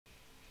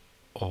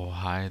Oh,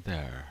 hi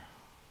there.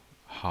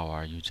 How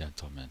are you,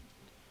 gentlemen?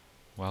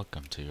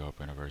 Welcome to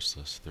Europa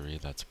Universalis 3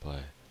 Let's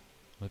Play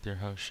with your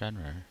host,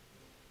 Shenrir.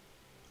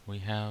 We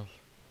have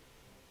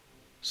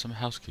some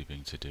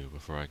housekeeping to do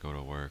before I go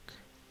to work.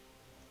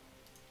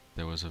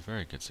 There was a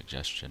very good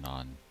suggestion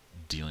on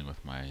dealing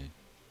with my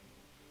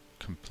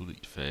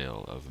complete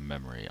fail of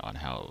memory on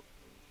how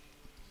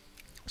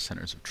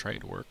centers of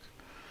trade work,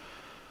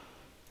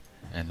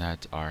 and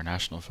that our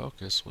national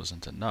focus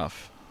wasn't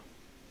enough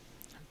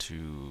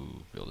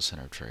to build a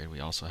center of trade. We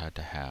also had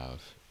to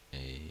have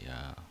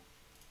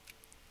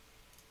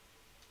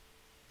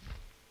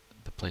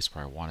the place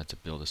where I wanted to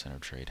build a center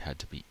of trade had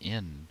to be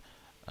in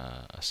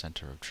a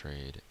center of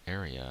trade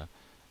area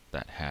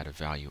that had a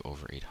value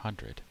over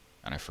 800.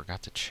 And I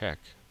forgot to check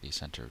the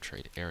center of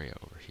trade area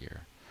over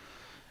here.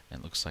 And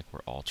it looks like we're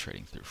all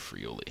trading through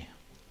Friuli.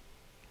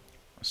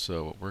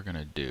 So what we're going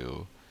to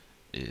do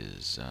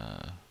is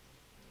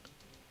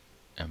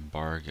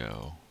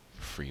embargo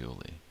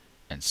Friuli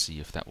and see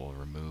if that will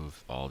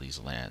remove all these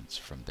lands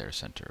from their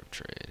center of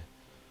trade.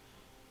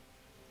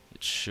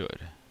 It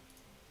should.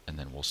 And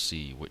then we'll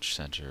see which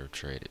center of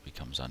trade it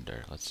becomes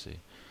under. Let's see.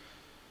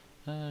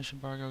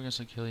 Embargo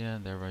against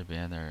Aquilian, thereby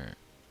ban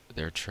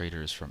their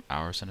traders from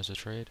our centers of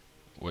trade.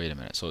 Wait a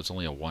minute, so it's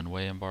only a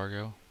one-way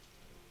embargo?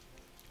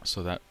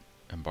 So that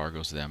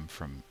embargoes them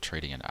from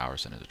trading in our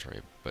centers of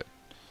trade, but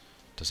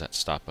does that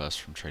stop us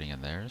from trading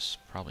in theirs?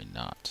 Probably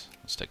not.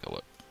 Let's take a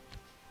look.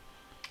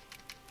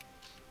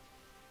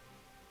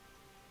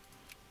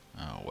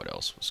 Oh, what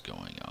else was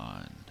going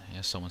on?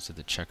 Yeah, someone said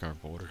to check our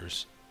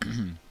borders.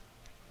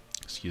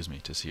 Excuse me,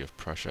 to see if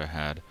Prussia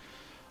had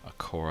a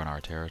core on our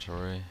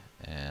territory,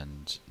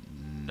 and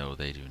no,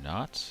 they do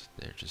not.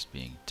 They're just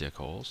being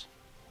dickholes,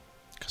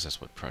 because that's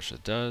what Prussia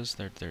does.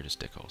 They're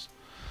just dickholes.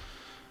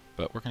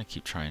 But we're going to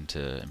keep trying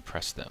to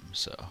impress them,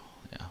 so,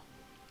 yeah.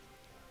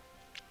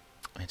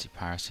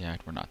 Anti-Piracy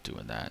Act, we're not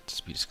doing that.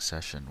 Speed of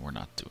Succession, we're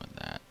not doing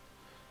that.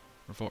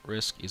 Revolt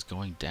risk is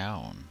going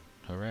down.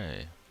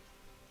 Hooray.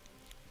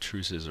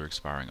 Truces are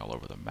expiring all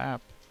over the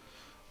map.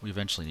 We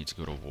eventually need to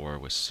go to war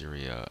with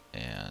Syria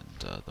and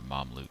the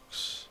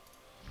Mamluks.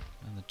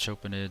 And the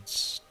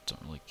Chopinids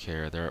don't really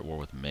care. They're at war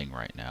with Ming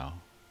right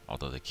now,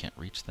 although they can't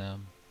reach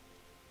them.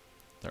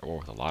 They're at war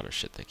with a lot of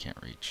shit they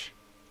can't reach.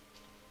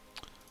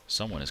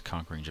 Someone is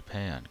conquering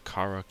Japan.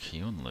 Kara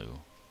Kyunlu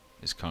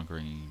is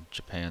conquering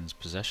Japan's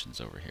possessions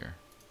over here.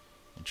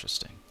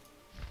 Interesting.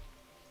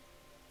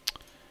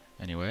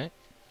 Anyway,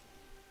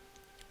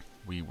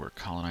 we were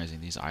colonizing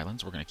these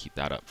islands. We're going to keep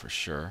that up for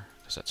sure,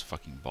 because that's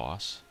fucking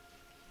boss.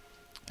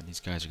 And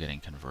these guys are getting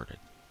converted,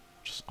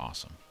 which is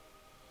awesome.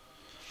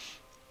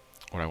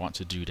 What I want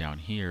to do down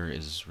here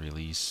is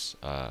release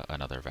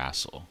another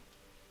vassal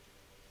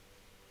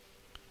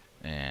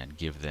and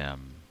give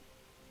them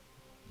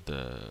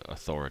the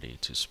authority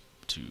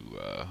to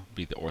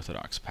be the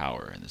orthodox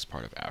power in this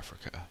part of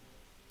Africa.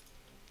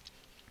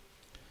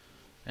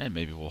 And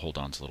maybe we'll hold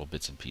on to little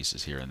bits and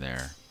pieces here and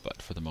there,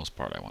 but for the most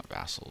part I want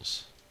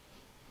vassals.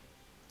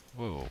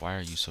 Whoa, why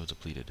are you so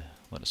depleted?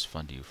 Let us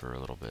fund you for a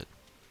little bit.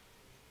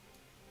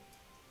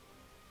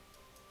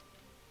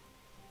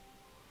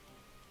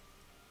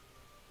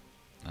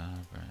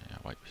 Yeah,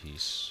 white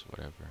peace,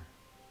 whatever.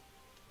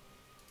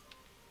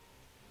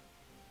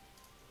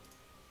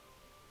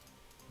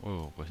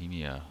 Whoa,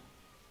 Bohemia.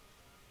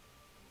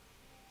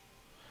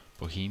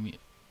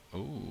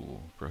 Ooh,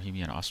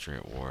 Bohemia and Austria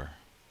at war.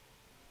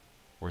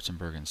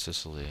 Württemberg and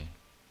Sicily.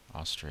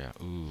 Austria.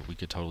 Ooh, we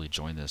could totally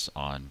join this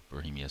on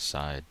Bohemia's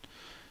side.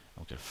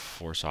 We could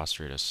force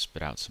Austria to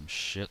spit out some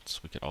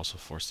shits. We could also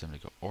force them to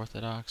go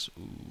Orthodox.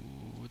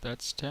 Ooh,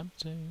 that's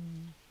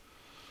tempting.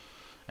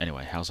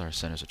 Anyway, how's our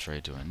centers of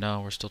trade doing?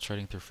 No, we're still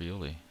trading through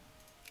Friuli.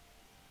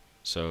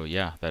 So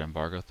yeah, that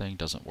embargo thing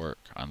doesn't work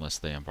unless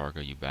they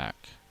embargo you back.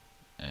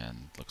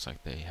 And looks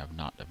like they have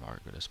not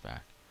embargoed us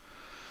back.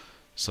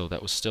 So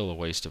that was still a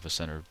waste of a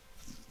center.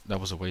 That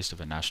was a waste of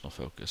a national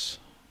focus.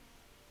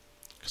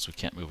 Because we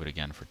can't move it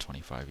again for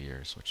 25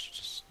 years, which is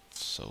just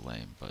so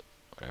lame, but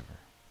whatever.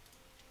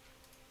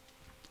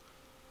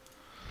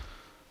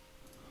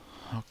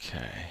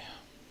 Okay.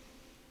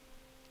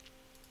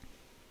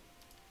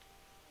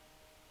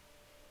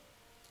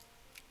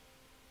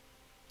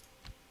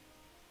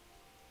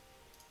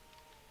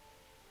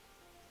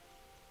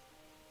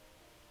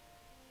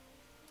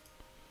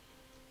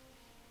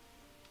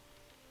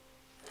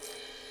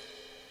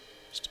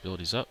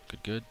 Stability's up.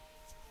 Good, good.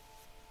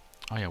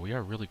 Oh yeah, we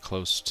are really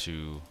close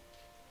to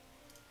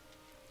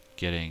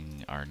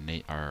getting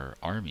our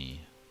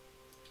army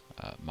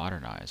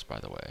modernized, by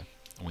the way.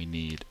 We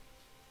need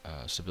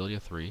stability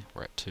of 3.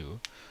 We're at 2.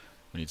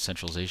 We need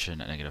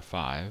centralization at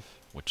 -5,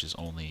 which is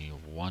only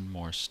one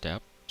more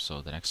step.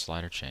 So the next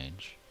slider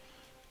change,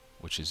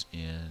 which is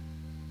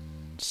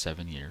in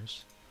 7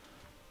 years.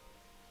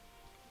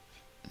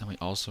 And then we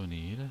also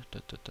need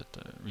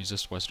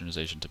resist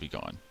westernization to be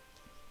gone.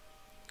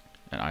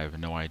 And I have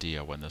no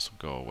idea when this will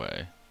go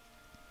away.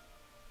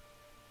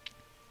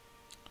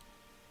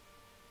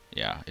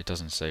 Yeah, it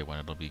doesn't say when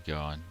it'll be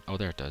gone. Oh,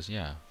 there it does,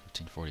 yeah.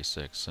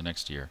 1546, so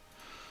next year.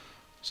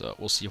 So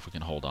we'll see if we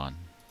can hold on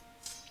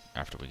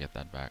after we get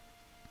that back.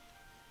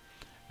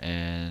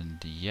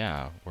 And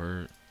yeah,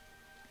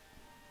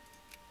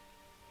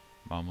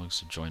 Mamluks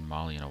to join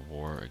Mali in a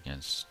war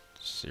against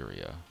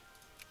Syria.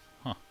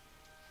 Huh.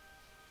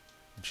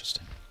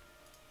 Interesting.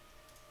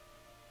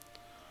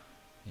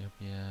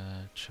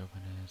 Ethiopia,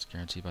 Chobanids,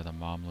 guaranteed by the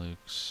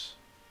Mamluks.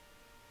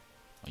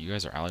 Oh, you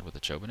guys are allied with the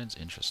Chobanids?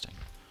 Interesting.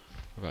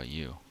 What about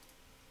you?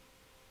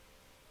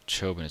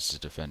 Chobanids to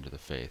defend the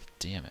faith.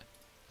 Damn it.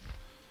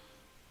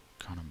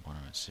 Khanum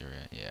in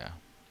Syria. Yeah.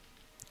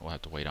 We'll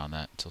have to wait on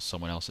that until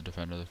someone else to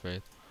defend the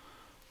faith.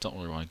 Don't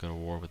really want to go to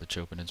war with the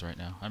Chobanids right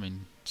now. I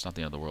mean, it's not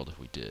the end of the world if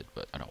we did,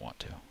 but I don't want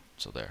to.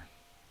 So there.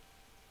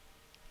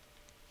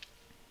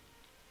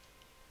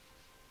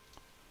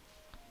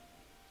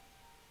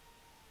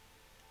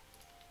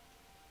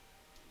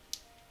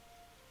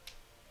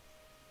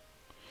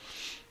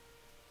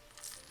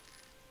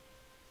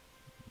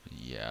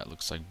 Yeah, it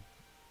looks like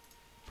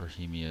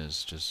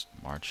Bohemia's just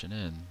marching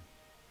in.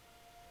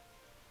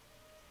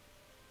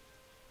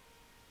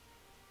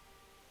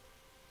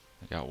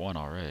 They got one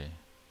already.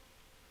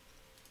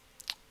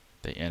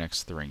 They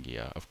annexed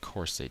Thuringia. Of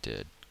course they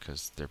did,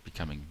 because they're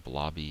becoming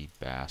blobby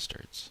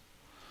bastards.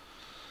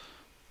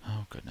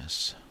 Oh,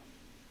 goodness.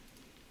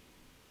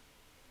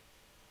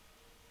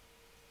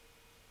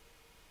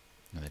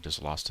 And they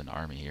just lost an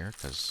army here,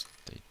 because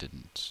they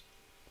didn't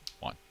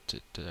want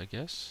it, I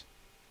guess.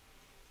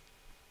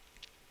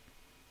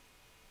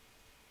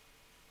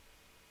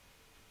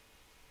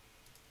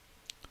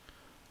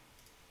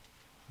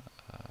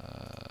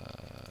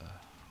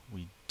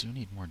 We do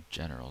need more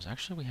generals.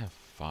 Actually, we have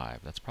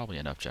 5. That's probably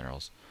enough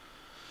generals.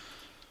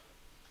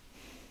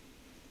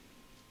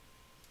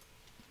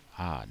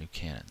 Ah, new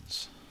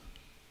cannons.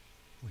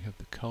 We have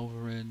the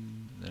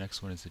Culverin. The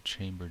next one is the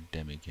Chambered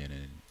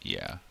Demi-Cannon.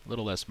 Yeah, a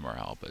little less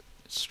morale, but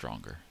it's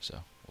stronger,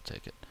 so we'll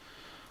take it.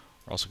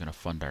 We're also going to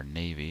fund our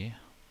navy.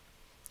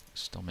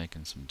 Still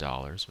making some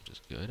dollars, which is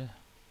good.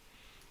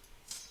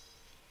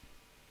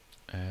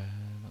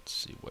 And let's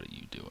see, what are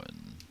you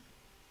doing?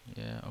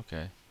 Yeah,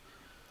 okay.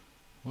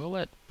 We'll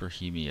let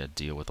Bohemia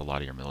deal with a lot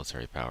of your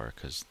military power,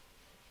 because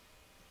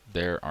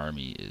their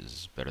army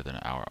is better than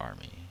our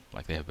army.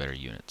 Like, they have better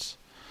units.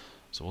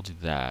 So we'll do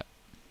that.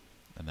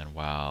 And then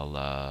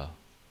while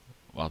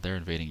they're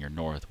invading your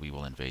north, we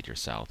will invade your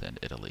south and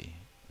Italy.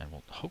 And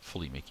we'll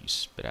hopefully make you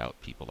spit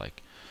out people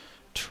like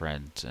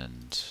Trent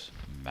and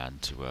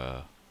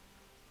Mantua.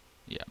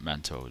 Yeah,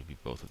 Mantua would be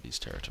both of these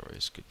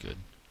territories. Good, good.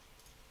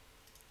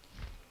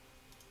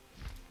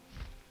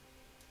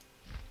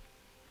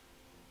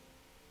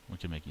 We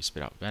can make you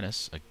spit out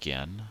Venice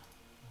again,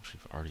 which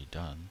we've already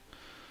done.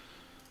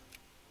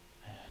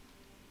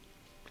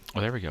 Oh,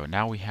 there we go.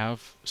 Now we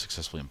have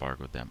successfully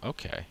embargoed them.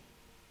 Okay.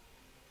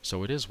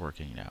 So it is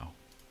working now.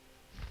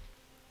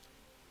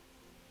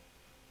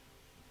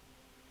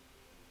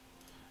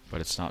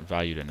 But it's not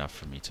valued enough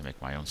for me to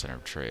make my own center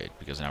of trade,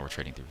 because now we're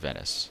trading through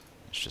Venice.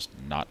 It's just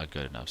not a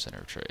good enough center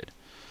of trade.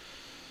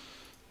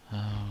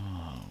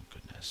 Oh,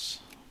 goodness.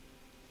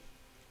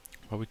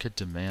 Well, we could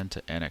demand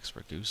to annex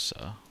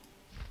Ragusa.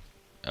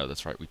 Oh,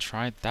 that's right. We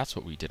tried. That's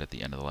what we did at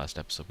the end of the last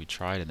episode. We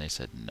tried and they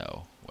said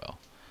no. Well,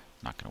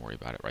 not going to worry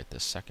about it right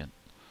this second.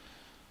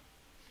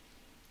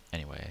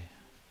 Anyway.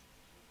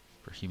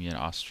 Bohemia and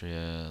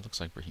Austria. Looks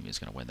like Bohemia's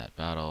going to win that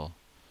battle.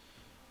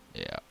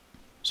 Yeah.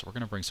 So we're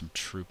going to bring some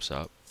troops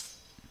up.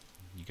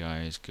 You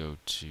guys go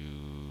to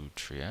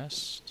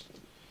Trieste.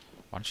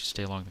 Why don't you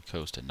stay along the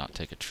coast and not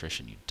take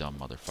attrition, you dumb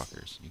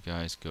motherfuckers. You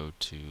guys go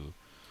to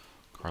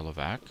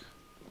Karlovac.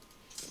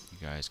 You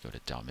guys go to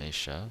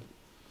Dalmatia.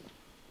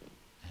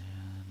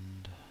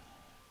 And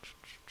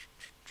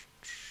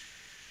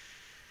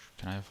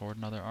can I afford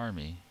another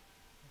army?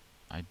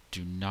 I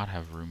do not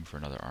have room for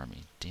another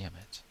army. Damn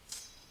it.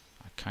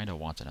 I kind of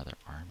want another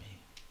army.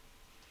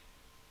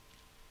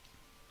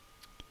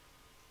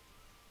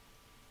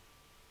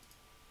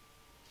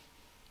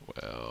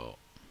 Well,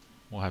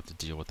 we'll have to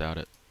deal without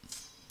it.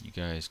 You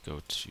guys go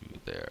to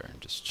there and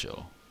just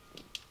chill.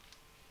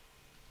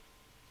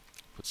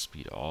 Put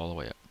speed all the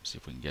way up. See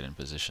if we can get in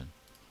position.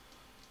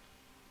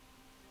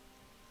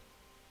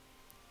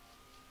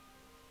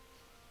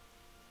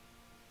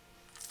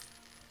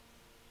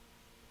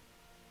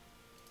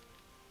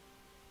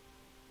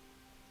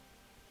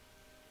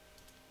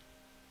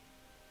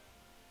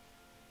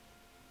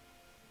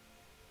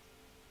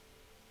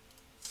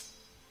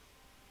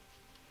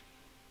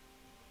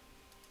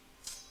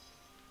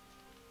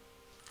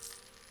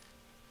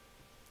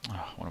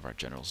 Oh, one of our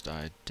generals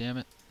died. Damn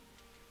it.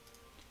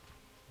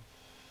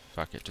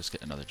 Fuck it, just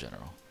get another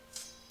general.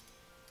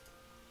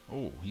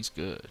 Oh, he's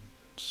good.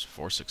 It's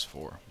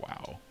 464.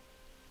 Wow.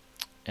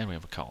 And we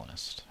have a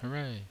colonist.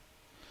 Hooray.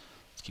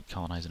 Let's keep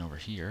colonizing over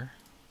here,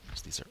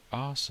 because these are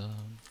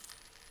awesome.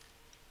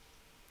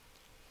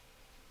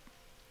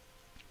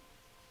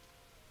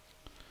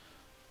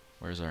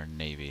 Where's our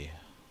navy?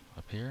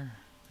 Up here?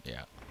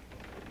 Yeah.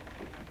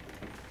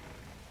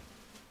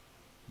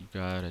 You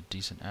got a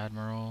decent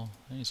admiral.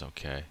 He's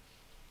okay.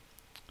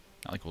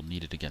 Not like we'll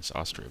need it against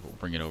Austria, but we'll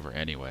bring it over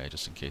anyway,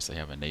 just in case they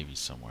have a navy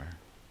somewhere.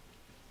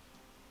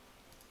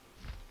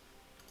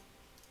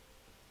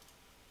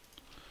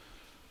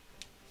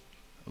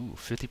 Ooh,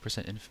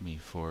 50% infamy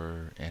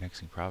for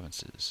annexing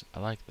provinces. I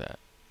like that.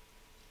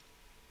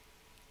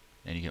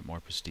 And you get more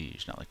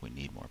prestige. Not like we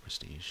need more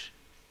prestige.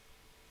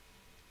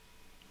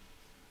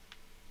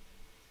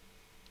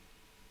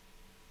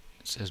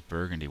 It says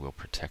Burgundy will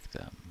protect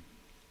them.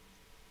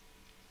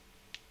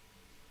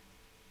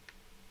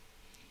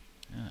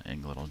 Yeah,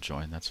 England will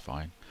join, that's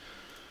fine.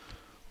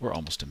 We're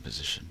almost in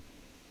position.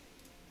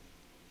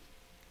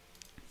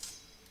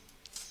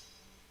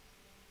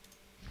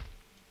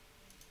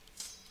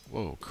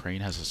 Whoa, Crane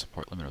has a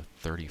support limit of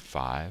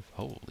 35?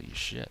 Holy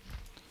shit.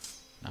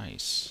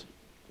 Nice.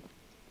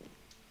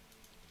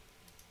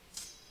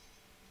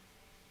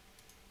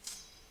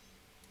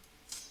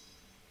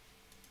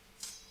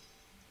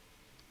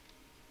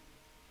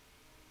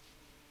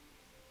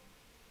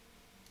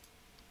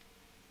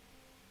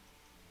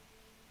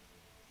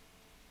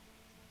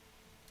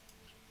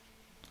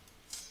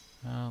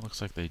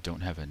 Looks like they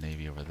don't have a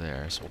navy over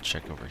there, so we'll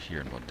check over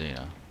here in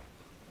Modena.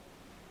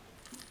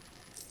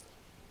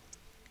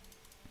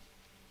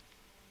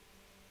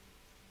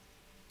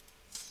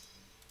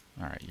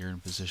 Alright, you're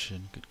in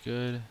position. Good,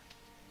 good.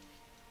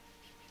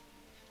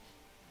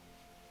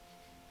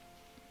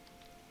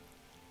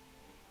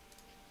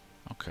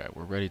 Okay,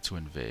 we're ready to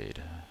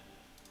invade.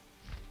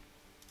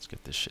 Let's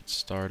get this shit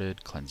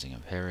started. Cleansing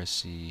of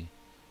heresy.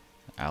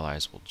 The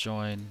allies will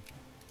join.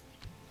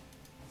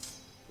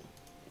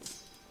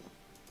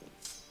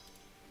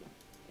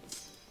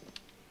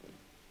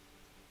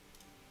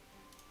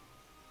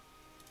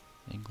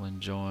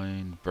 England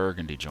joined.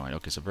 Burgundy joined.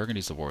 Okay, so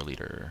Burgundy's the war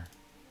leader.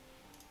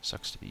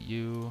 Sucks to be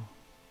you.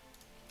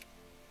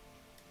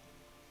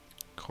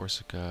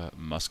 Corsica,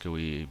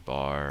 Muscovy,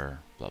 Bar,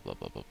 blah, blah,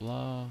 blah, blah,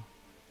 blah.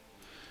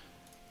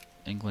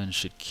 England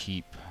should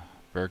keep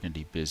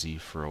Burgundy busy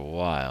for a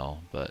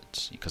while,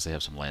 but because they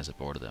have some lands that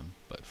border them.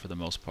 But for the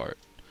most part,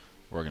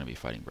 we're going to be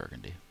fighting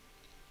Burgundy.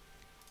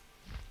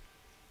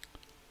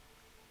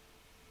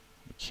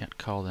 We can't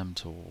call them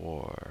to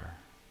war.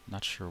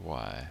 Not sure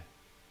why.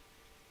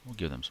 We'll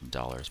give them some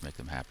dollars, make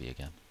them happy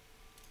again.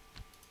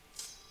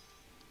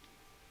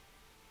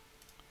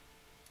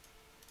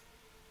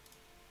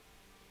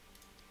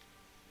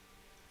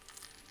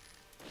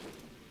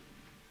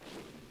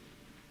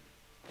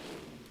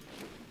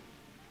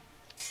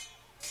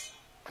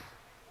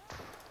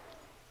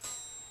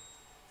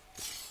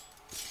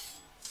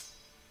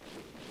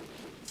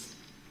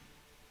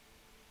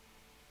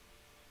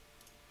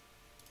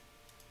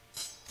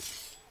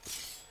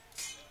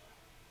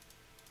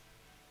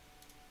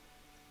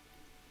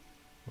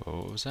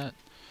 Whoa, what was that?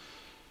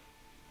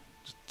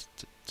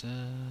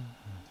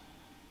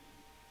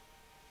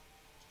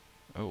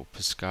 Oh,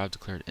 Pskov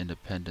declared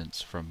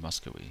independence from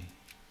Muscovy.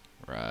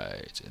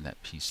 Right, in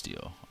that peace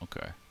deal.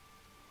 Okay.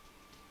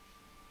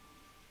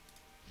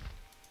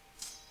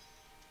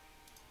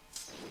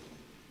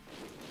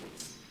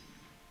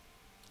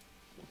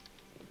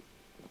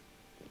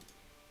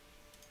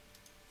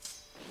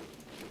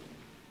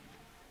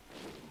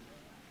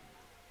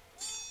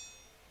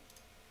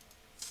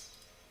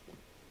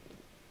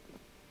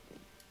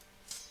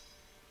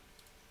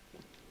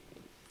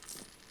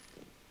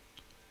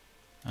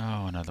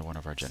 Oh, another one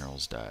of our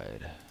generals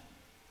died.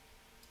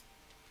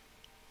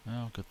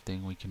 Oh, good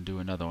thing we can do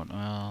another one.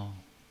 Well,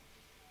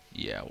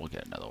 yeah, we'll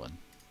get another one.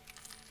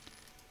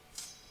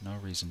 No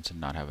reason to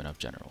not have enough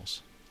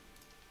generals.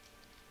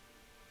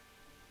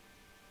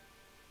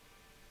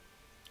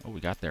 Oh, we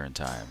got there in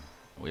time.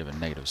 We have a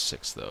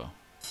 -6, though.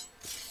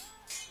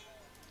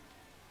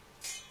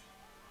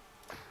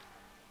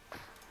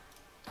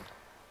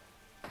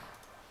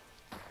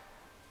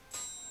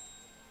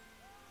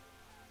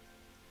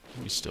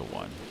 We still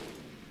won.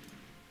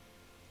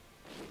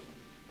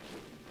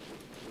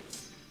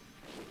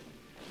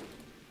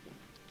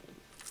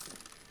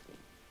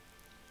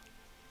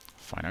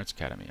 Fine Arts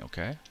Academy,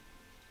 okay.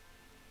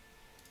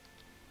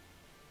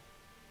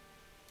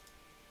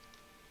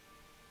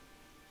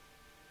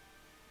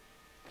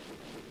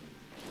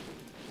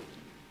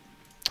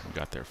 We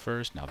got there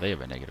first. Now they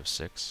have a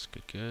 -6.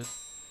 Good, good.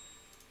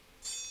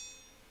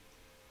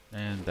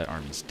 And that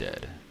army's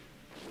dead.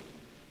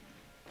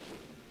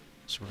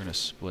 So we're going to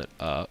split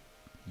up.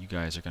 You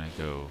guys are going to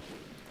go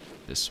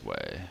this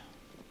way.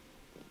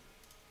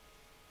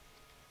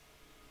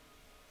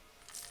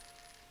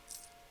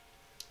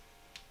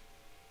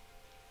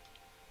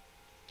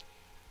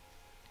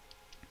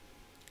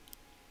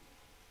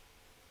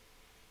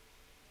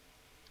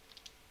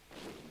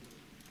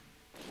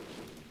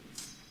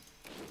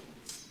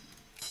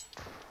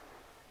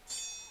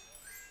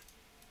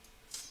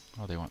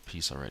 Oh, they want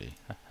peace already.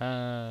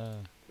 Haha.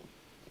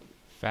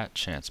 Fat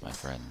chance, my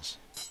friends.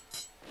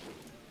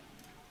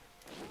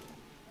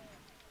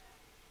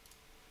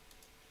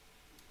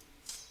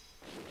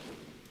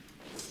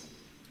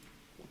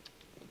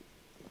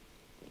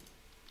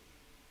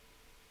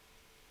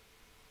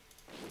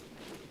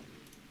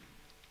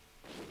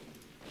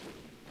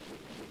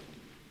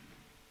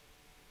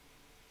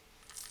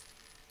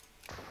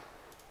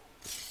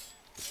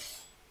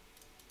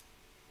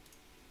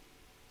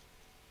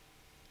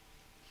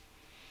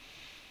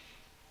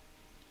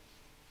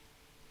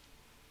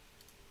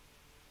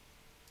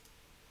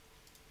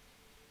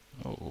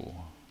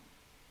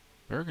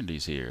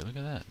 Burgundy's here. Look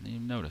at that. Didn't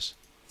even notice.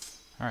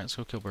 Alright, let's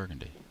go kill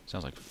Burgundy.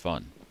 Sounds like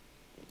fun.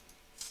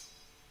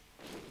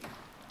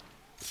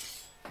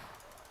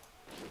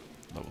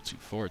 Level 2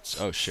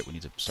 forts. Oh shit, we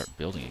need to start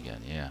building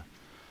again. Yeah.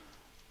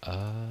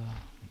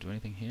 Do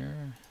anything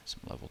here?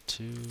 Some level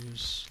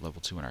 2s.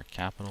 Level 2 in our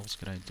capitals.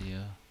 Good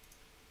idea.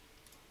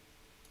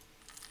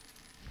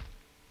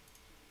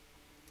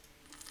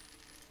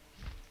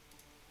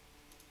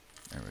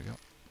 There we go.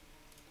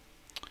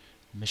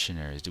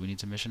 Missionaries. Do we need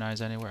to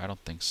missionize anywhere? I don't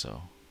think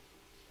so.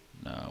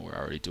 No, we're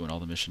already doing all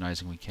the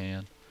missionizing we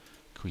can.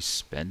 Can we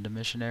spend a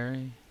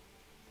missionary?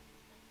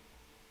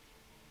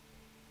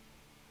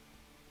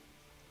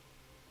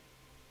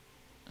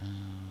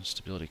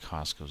 Stability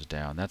cost goes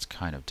down. That's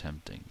kind of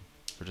tempting.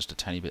 For just a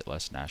tiny bit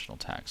less national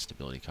tax,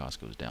 stability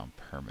cost goes down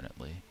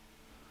permanently.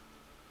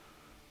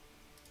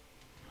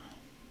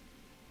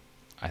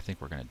 I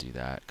think we're going to do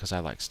that, because I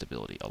like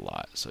stability a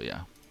lot, so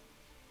yeah.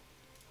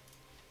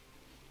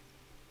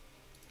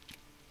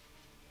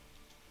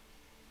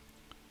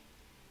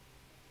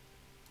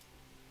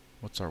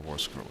 What's our war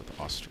score with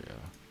Austria?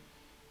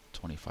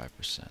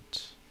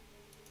 25%.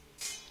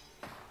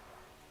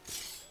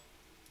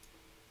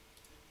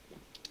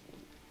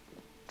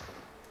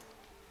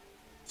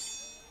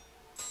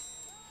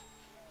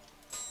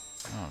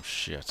 Oh,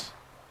 shit.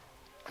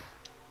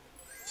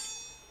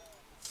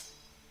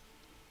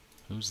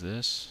 Who's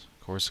this?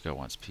 Corsica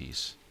wants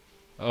peace.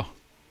 Oh.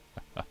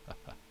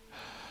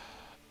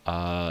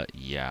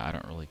 Yeah, I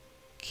don't really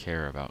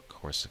care about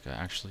Corsica.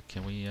 Actually,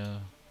 can we,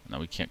 no,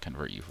 we can't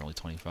convert you for only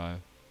 25.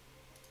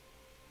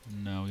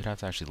 No, we'd have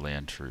to actually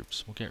land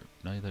troops. We'll get,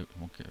 no, they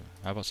won't get,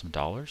 how about some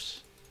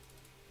dollars?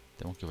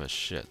 They won't give us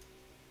shit.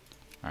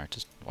 Alright,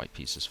 just white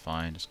peace is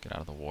fine. Just get out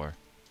of the war.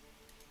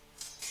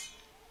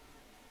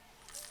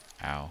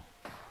 Ow.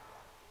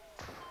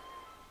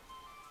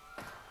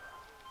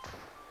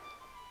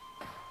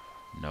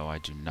 No, I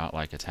do not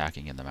like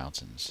attacking in the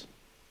mountains.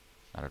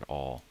 Not at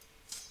all.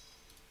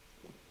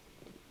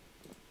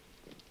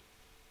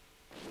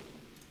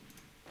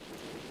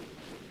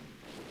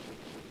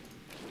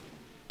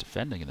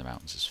 Defending in the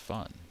mountains is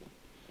fun.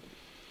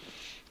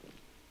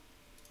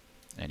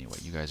 Anyway,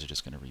 you guys are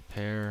just going to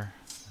repair.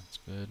 That's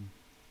good.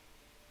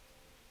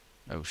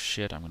 Oh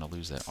shit, I'm going to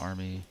lose that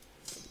army.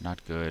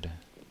 Not good.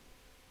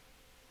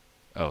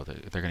 Oh,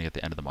 they're going to get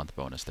the end of the month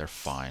bonus. They're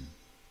fine.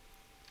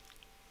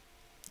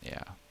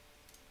 Yeah.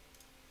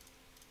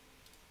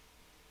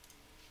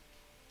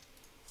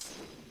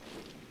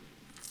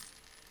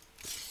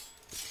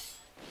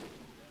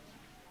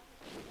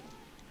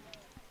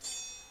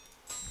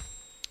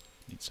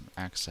 Need some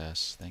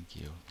access. Thank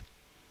you.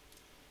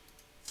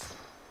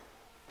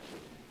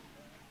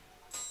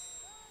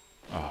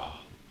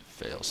 Oh,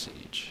 fail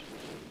siege.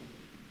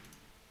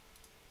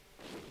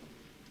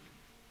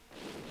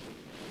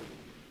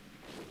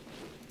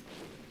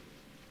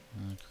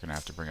 We're gonna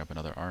have to bring up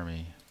another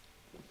army.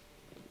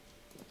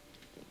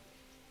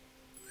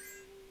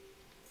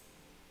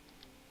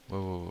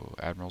 Whoa, whoa, whoa.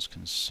 Admiral's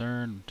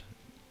concerned.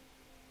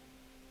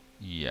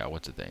 Yeah,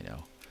 what did they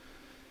know?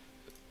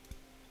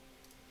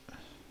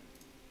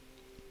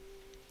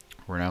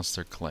 Renounce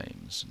their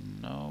claims.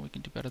 No, we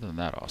can do better than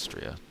that,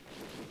 Austria.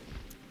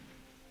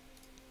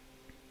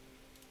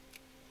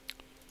 I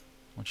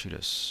want you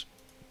to...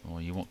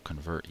 well, you won't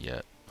convert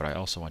yet, but I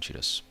also want you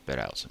to spit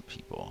out some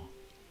people.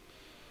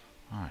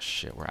 Ah,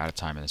 shit, we're out of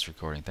time in this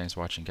recording. Thanks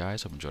for watching,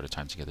 guys. Hope you enjoyed our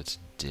time together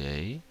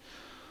today.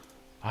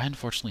 I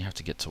unfortunately have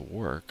to get to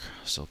work,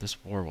 so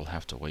this war will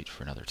have to wait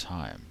for another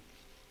time.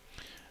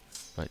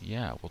 But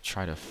yeah, we'll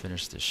try to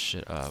finish this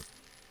shit up.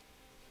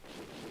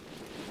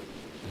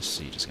 This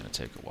siege is going to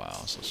take a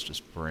while, so let's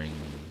just bring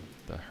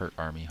the hurt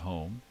army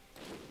home.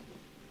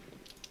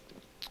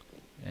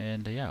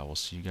 And yeah, we'll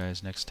see you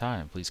guys next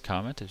time. Please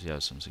comment if you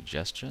have some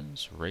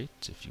suggestions,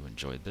 rate if you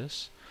enjoyed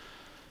this,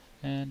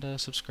 and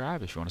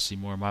subscribe if you want to see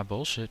more of my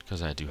bullshit,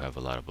 because I do have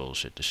a lot of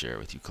bullshit to share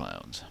with you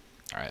clowns.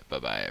 Alright,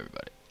 bye-bye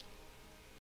everybody.